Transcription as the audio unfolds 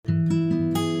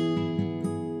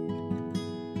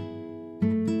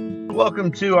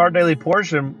Welcome to Our Daily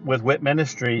Portion with WIT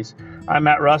Ministries. I'm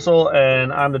Matt Russell,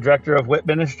 and I'm the director of WIT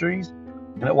Ministries.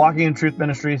 And at Walking in Truth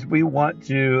Ministries, we want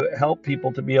to help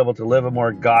people to be able to live a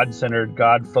more God-centered,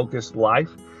 God-focused life,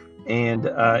 and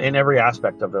in every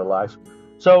aspect of their life.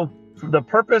 So the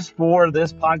purpose for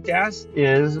this podcast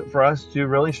is for us to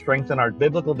really strengthen our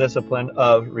biblical discipline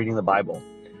of reading the Bible.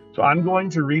 So I'm going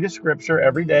to read a scripture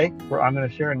every day where I'm going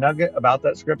to share a nugget about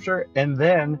that scripture, and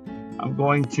then I'm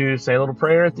going to say a little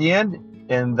prayer at the end,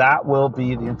 and that will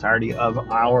be the entirety of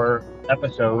our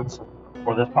episodes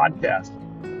for this podcast.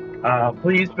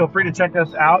 Please feel free to check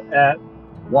us out at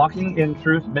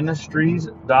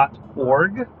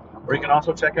walkingintruthministries.org, or you can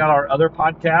also check out our other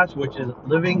podcast, which is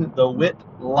Living the WIT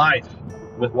Life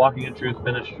with Walking in Truth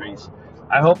Ministries.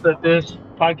 I hope that this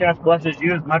podcast blesses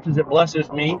you as much as it blesses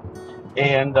me.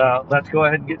 And let's go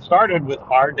ahead and get started with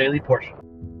our daily portion.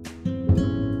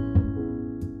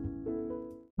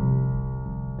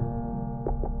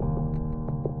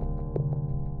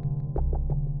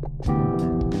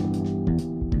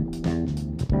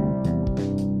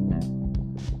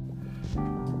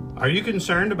 Are you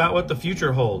concerned about what the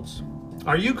future holds?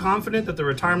 Are you confident that the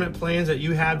retirement plans that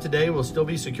you have today will still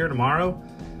be secure tomorrow?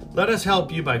 Let us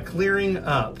help you by clearing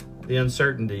up the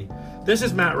uncertainty. This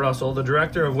is Matt Russell, the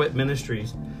director of WIT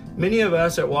Ministries. Many of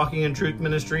us at Walking in Truth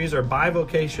Ministries are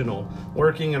bivocational,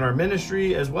 working in our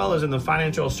ministry as well as in the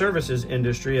financial services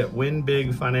industry at Win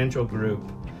Big Financial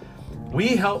Group. We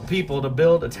help people to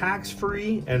build a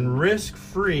tax-free and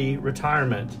risk-free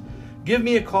retirement. Give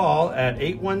me a call at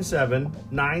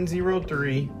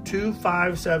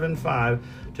 817-903-2575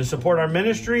 to support our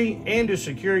ministry and to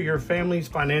secure your family's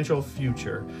financial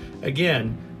future.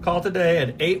 Again, call today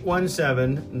at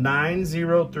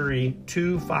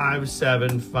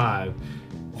 817-903-2575.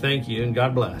 Thank you and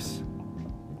God bless.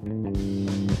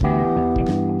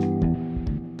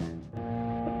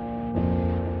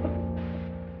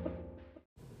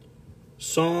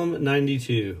 Psalm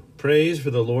 92. Praise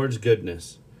for the Lord's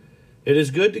goodness. It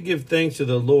is good to give thanks to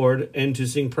the Lord and to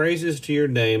sing praises to your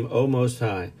name, O Most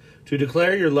High, to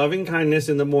declare your loving kindness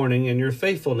in the morning and your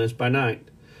faithfulness by night,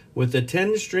 with the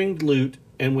 10-stringed lute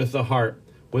and with the harp,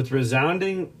 with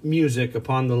resounding music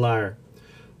upon the lyre.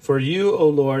 For you, O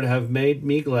Lord, have made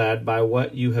me glad by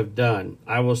what you have done.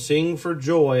 I will sing for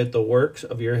joy at the works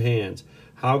of your hands.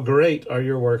 How great are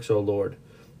your works, O Lord!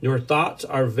 Your thoughts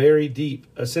are very deep.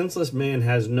 A senseless man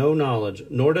has no knowledge,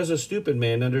 nor does a stupid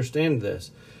man understand this,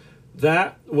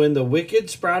 that when the wicked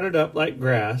sprouted up like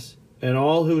grass, and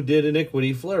all who did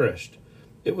iniquity flourished,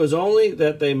 it was only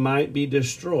that they might be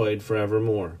destroyed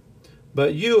forevermore.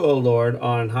 But you, O Lord, are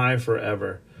on high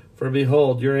forever. For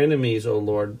behold, your enemies, O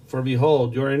Lord, for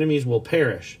behold, your enemies will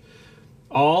perish.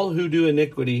 All who do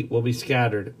iniquity will be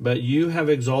scattered, but you have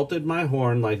exalted my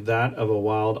horn like that of a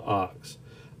wild ox.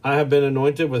 I have been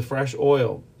anointed with fresh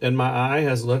oil, and my eye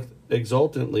has looked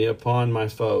exultantly upon my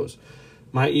foes.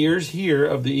 My ears hear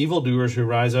of the evildoers who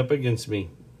rise up against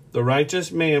me. The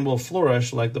righteous man will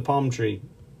flourish like the palm tree.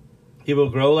 He will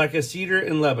grow like a cedar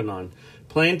in Lebanon,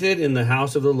 planted in the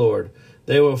house of the Lord.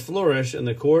 They will flourish in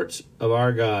the courts of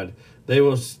our God. They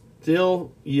will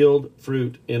still yield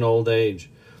fruit in old age.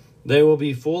 They will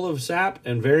be full of sap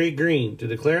and very green, to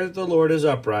declare that the Lord is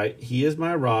upright. He is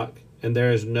my rock, and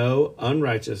there is no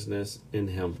unrighteousness in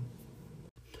him.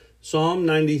 Psalm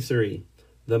 93.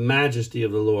 The majesty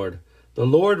of the Lord. The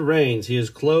Lord reigns. He is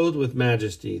clothed with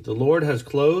majesty. The Lord has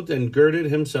clothed and girded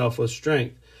himself with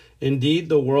strength. Indeed,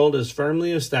 the world is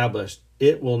firmly established.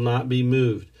 It will not be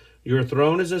moved. Your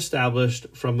throne is established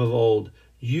from of old.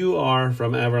 You are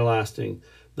from everlasting.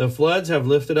 The floods have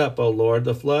lifted up, O Lord.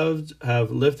 The floods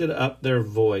have lifted up their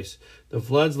voice. The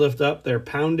floods lift up their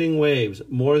pounding waves,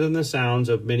 more than the sounds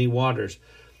of many waters.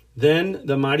 Then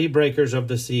the mighty breakers of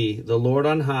the sea. The Lord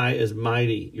on high is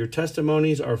mighty. Your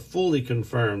testimonies are fully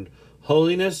confirmed.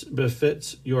 Holiness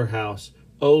befits your house,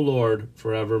 O Lord,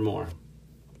 forevermore.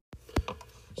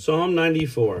 Psalm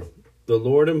 94. The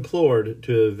Lord implored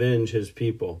to avenge his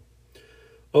people.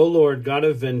 O Lord, God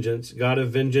of vengeance,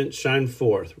 shine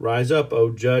forth. Rise up,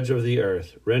 O judge of the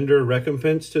earth. Render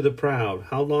recompense to the proud.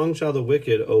 How long shall the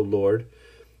wicked, O Lord?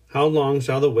 How long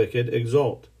shall the wicked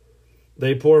exult?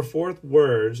 They pour forth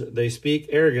words, they speak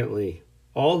arrogantly.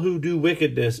 All who do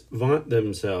wickedness vaunt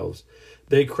themselves.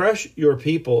 They crush your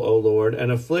people, O Lord,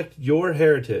 and afflict your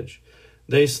heritage.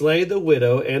 They slay the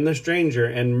widow and the stranger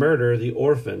and murder the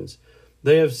orphans.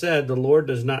 They have said, the Lord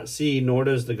does not see, nor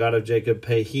does the God of Jacob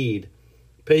pay heed.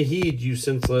 Pay heed, you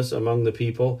senseless among the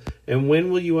people, and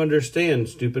when will you understand,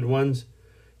 stupid ones?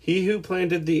 He who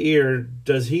planted the ear,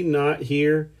 does he not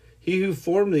hear? He who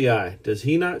formed the eye, does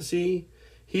he not see?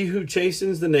 He who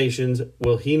chastens the nations,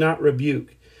 will he not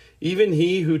rebuke? even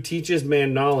he who teaches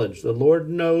man knowledge. The Lord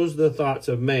knows the thoughts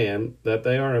of man, that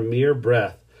they are a mere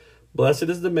breath. Blessed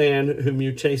is the man whom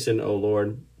you chasten, O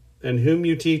Lord, and whom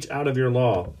you teach out of your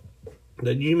law,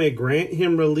 that you may grant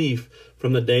him relief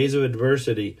from the days of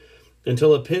adversity,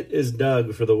 until a pit is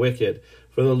dug for the wicked.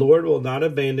 For the Lord will not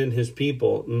abandon his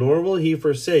people, nor will he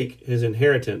forsake his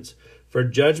inheritance. For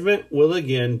judgment will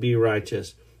again be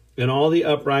righteous, and all the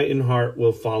upright in heart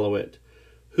will follow it.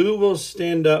 Who will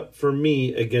stand up for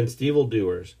me against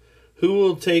evildoers? Who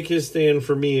will take his stand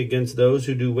for me against those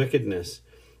who do wickedness?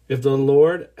 If the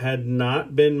Lord had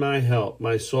not been my help,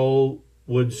 my soul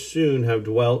would soon have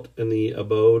dwelt in the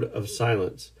abode of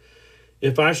silence.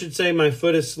 If I should say my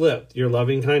foot has slipped, your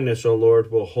loving kindness, O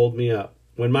Lord, will hold me up.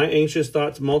 When my anxious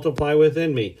thoughts multiply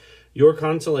within me, your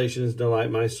consolations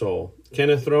delight my soul. Can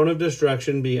a throne of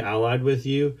destruction be allied with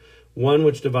you, one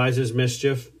which devises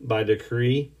mischief by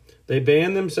decree? They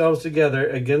band themselves together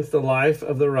against the life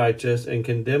of the righteous and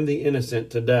condemn the innocent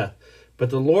to death. But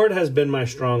the Lord has been my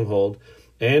stronghold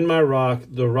and my rock,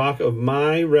 the rock of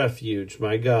my refuge,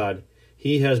 my God.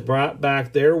 He has brought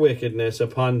back their wickedness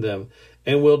upon them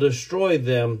and will destroy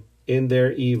them in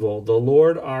their evil. The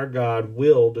Lord our God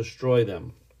will destroy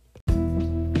them.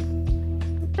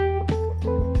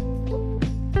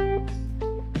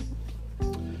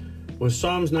 With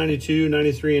Psalms 92,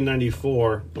 93, and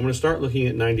 94, I'm going to start looking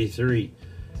at 93.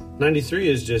 93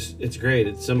 is just, it's great,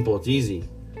 it's simple, it's easy.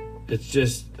 It's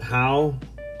just how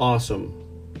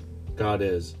awesome God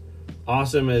is.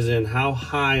 Awesome as in how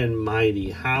high and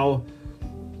mighty, how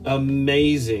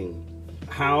amazing,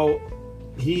 how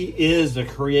he is the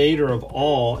creator of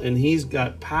all, and he's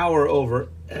got power over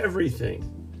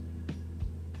everything.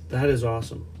 That is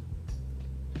awesome.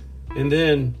 And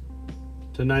then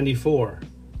to 94.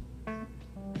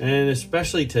 And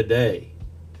especially today,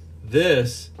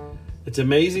 it's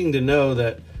amazing to know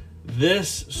that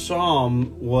this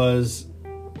psalm was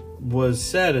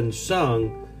said and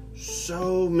sung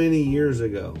so many years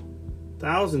ago,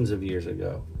 thousands of years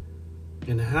ago,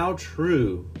 and how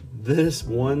true this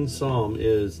one psalm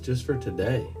is just for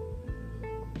today,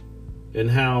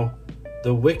 and how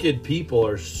the wicked people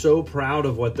are so proud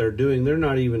of what they're doing, they're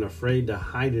not even afraid to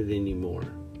hide it anymore.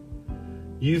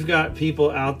 You've got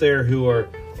people out there who are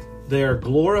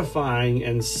glorifying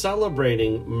and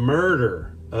celebrating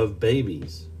murder of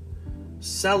babies,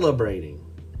 celebrating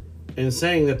and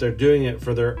saying that they're doing it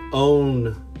for their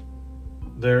own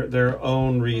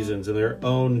reasons and their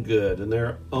own good and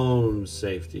their own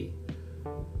safety.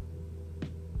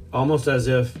 Almost as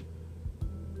if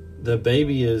the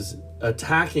baby is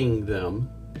attacking them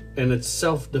and it's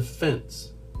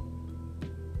self-defense.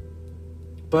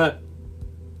 But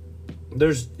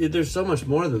there's so much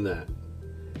more than that.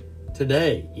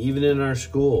 Today, even in our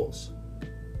schools,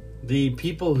 the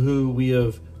people who we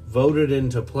have voted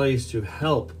into place to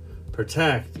help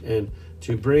protect and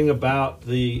to bring about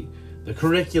the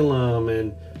curriculum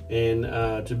and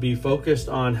to be focused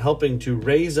on helping to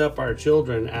raise up our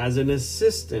children as an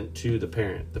assistant to the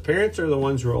parent. The parents are the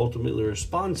ones who are ultimately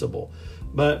responsible,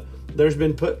 but there's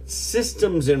been put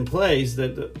systems in place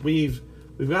that we've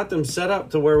got them set up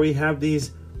to where we have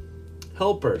these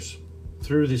helpers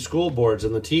through the school boards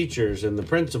and the teachers and the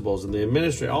principals and the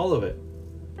administrators, all of it,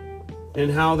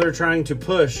 and how they're trying to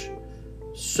push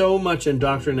so much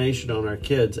indoctrination on our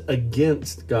kids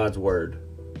against God's word.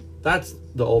 That's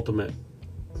the ultimate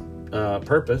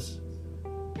purpose.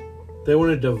 They want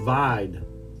to divide.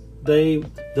 The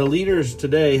leaders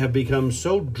today have become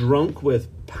so drunk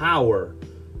with power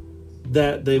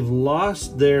that they've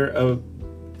lost their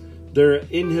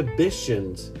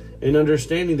inhibitions and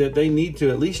understanding that they need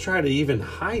to at least try to even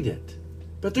hide it.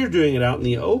 But they're doing it out in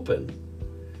the open.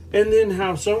 And then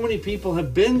how so many people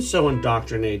have been so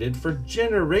indoctrinated for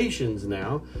generations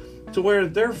now to where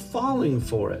they're falling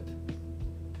for it.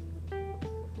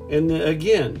 And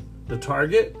again, the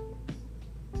target,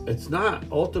 it's not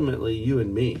ultimately you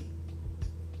and me.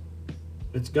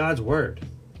 It's God's word.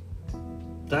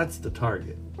 That's the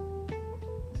target.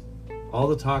 All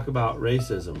the talk about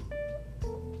racism,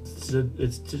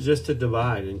 it's just to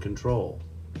divide and control.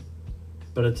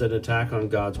 But it's an attack on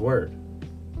God's word.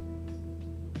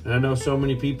 And I know so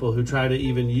many people who try to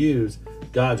even use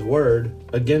God's word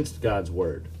against God's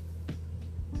word.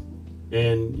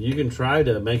 And you can try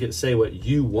to make it say what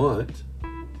you want,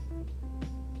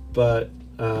 but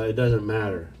it doesn't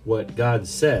matter. What God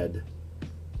said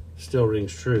still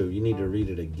rings true. You need to read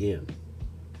it again.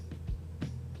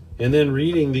 And then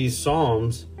reading these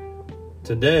Psalms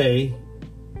today,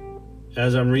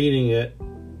 as I'm reading it,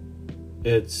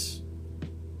 it's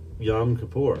Yom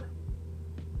Kippur.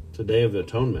 It's the Day of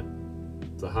Atonement.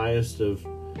 It's the highest of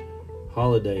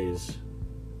holidays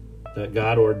that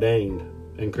God ordained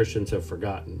and Christians have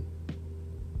forgotten.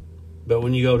 But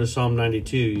when you go to Psalm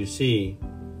 92, you see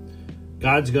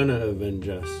God's going to avenge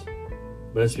us,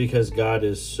 but it's because God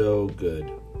is so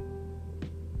good.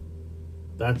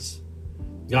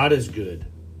 God is good,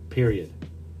 period.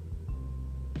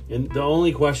 And the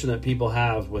only question that people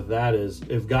have with that is,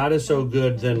 if God is so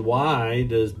good, then why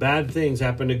does bad things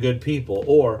happen to good people?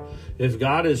 Or if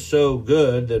God is so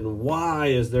good, then why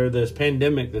is there this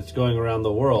pandemic that's going around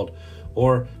the world?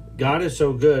 Or God is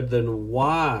so good, then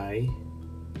why?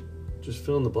 Just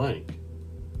fill in the blank.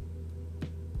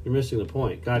 You're missing the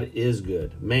point. God is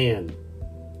good. Man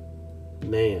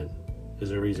is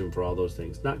the reason for all those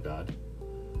things, not God.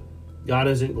 God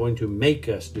isn't going to make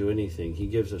us do anything. He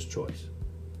gives us choice.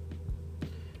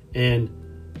 And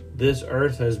this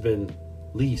earth has been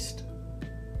leased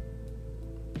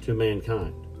to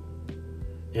mankind.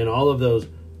 And all of those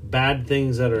bad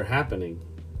things that are happening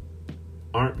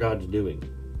aren't God's doing.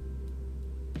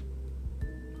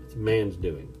 It's man's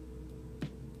doing.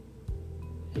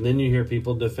 And then you hear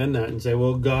people defend that and say,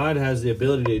 well, God has the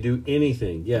ability to do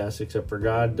anything. Yes, except for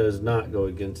God does not go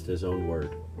against his own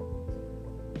word.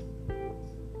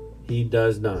 He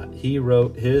does not. He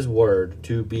wrote his word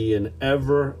to be an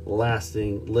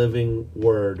everlasting living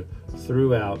word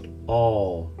throughout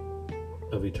all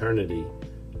of eternity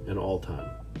and all time.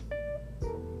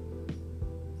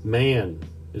 Man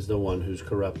is the one who's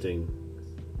corrupting.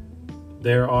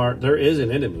 There is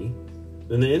an enemy,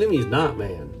 and the enemy is not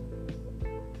man.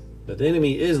 But the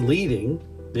enemy is leading.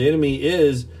 The enemy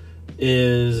is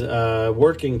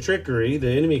working trickery.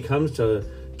 The enemy comes to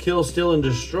kill, steal, and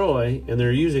destroy, and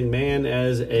they're using man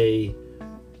as a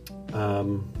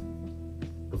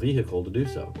vehicle to do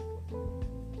so.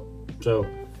 So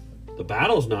the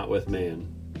battle's not with man,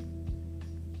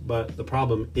 but the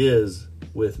problem is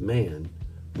with man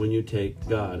when you take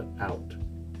God out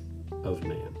of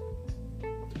man.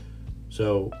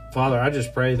 So, Father, I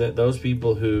just pray that those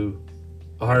people who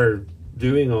are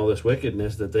doing all this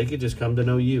wickedness, that they could just come to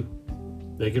know you.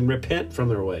 They can repent from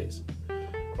their ways.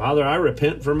 Father, I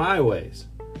repent for my ways.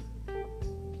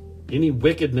 Any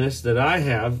wickedness that I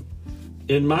have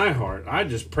in my heart, I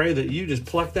just pray that you just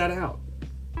pluck that out.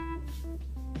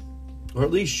 Or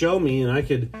at least show me, and I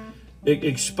could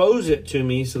expose it to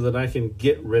me so that I can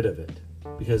get rid of it,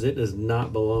 because it does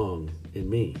not belong in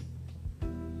me.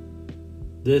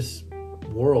 This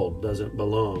world doesn't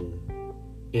belong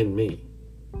in me.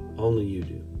 Only you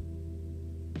do.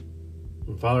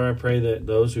 And Father, I pray that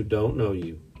those who don't know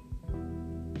you,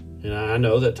 and I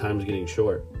know that time's getting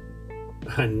short.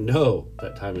 I know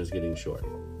that time is getting short.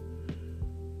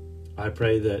 I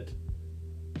pray that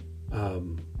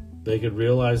they could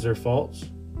realize their faults.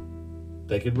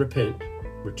 They could repent,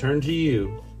 return to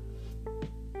you,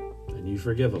 and you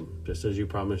forgive them, just as you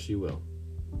promised you will.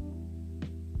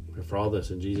 And for all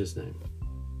this, in Jesus' name,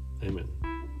 amen.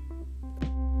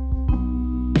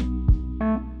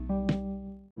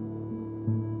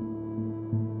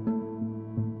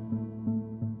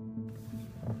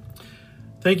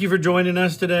 Thank you for joining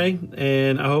us today,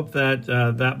 and I hope that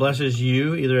that blesses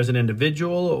you, either as an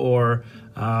individual or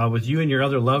with you and your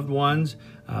other loved ones.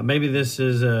 Maybe this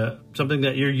is something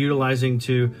that you're utilizing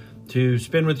to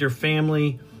spend with your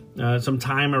family some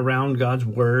time around God's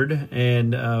Word,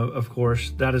 and of course,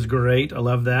 that is great. I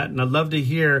love that, and I'd love to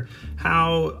hear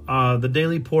how the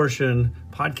Daily Portion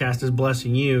podcast is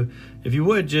blessing you. If you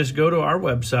would, just go to our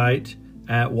website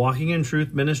at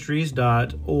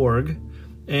walkingintruthministries.org.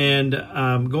 And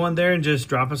go on there and just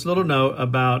drop us a little note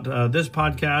about this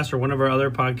podcast or one of our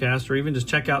other podcasts, or even just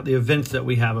check out the events that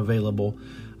we have available.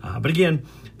 But again,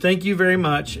 thank you very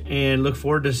much, and look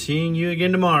forward to seeing you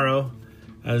again tomorrow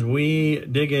as we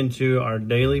dig into our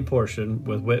daily portion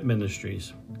with WIT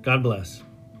Ministries. God bless.